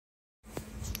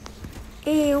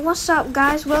Hey, what's up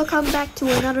guys? Welcome back to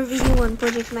another video on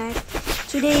Project Mac.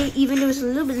 Today, even though it's a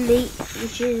little bit late,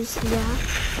 which is,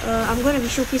 I'm going to be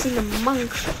showcasing the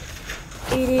Monk.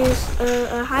 It is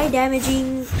a high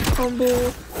damaging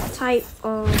combo type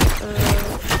of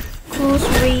close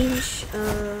range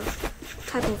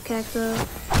type of character.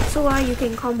 So you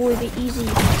can combo with it easy.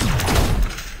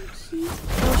 See,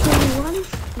 I'll show you one.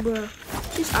 Bruh,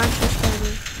 this archer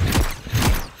spamming.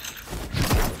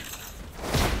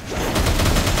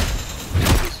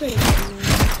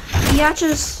 The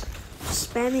archer's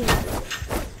spamming.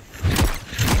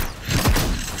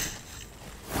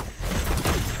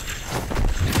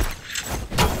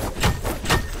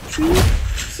 Three,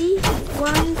 see,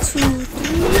 1, 2,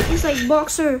 3. It's like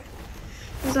boxer.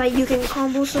 It's like you can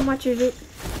combo so much with it.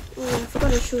 Oh, I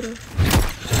forgot to shoot her.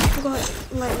 Forgot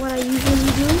like what I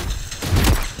usually do.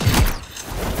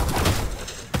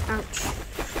 Ouch.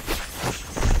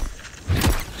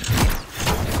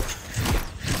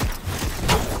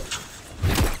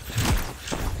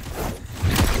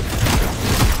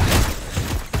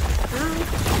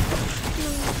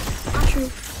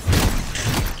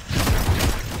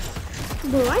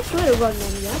 Bro, I swear to God,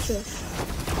 man, gotcha.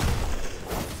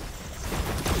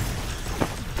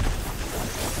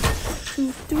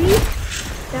 Two, three,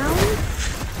 down,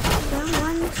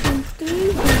 1, 2,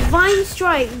 3, divine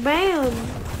strike, bam.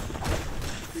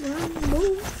 One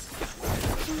move.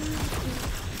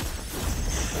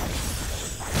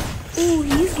 Oh,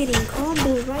 he's getting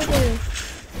combo right there.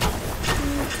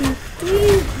 1, 2, 3,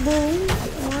 boom.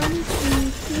 1,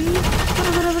 2, 3.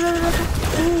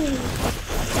 Oh.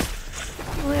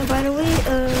 Oh yeah, by the way,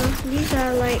 these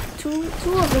are like two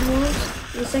of the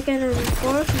moves. The second and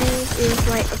fourth move is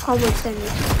like a combo extender.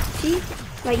 See?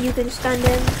 Like you can stun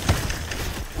them.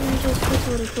 Let me just put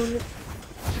on the opponent.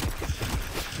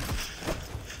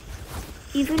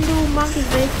 Even though Monk is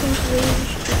very close range,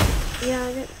 yeah,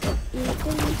 you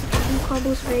can do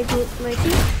combos very good. Like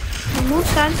see? The move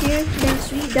stands here, then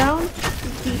sweep down.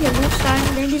 You can move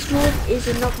stun, then this move is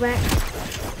a knockback.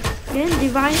 Then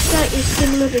Divine Strike is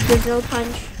similar to Gazelle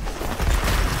Punch.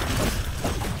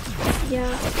 Yeah,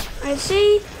 I'd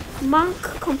say Monk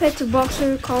compared to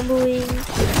Boxer comboing,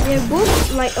 they're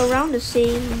both like around the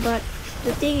same, but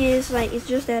the thing is like it's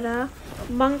just that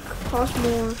Monk costs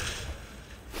more.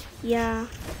 Yeah,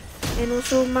 and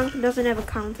also Monk doesn't have a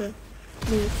counter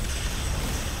move.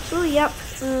 So yep,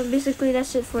 basically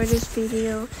that's it for this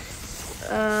video.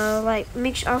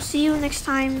 I'll see you next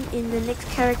time in the next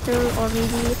character, or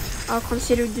maybe I'll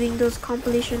consider doing those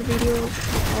compilation videos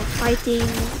of fighting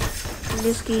in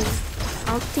this game.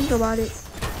 I'll think about it.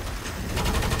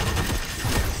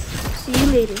 See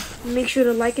you later. Make sure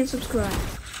to like and subscribe.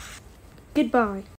 Goodbye.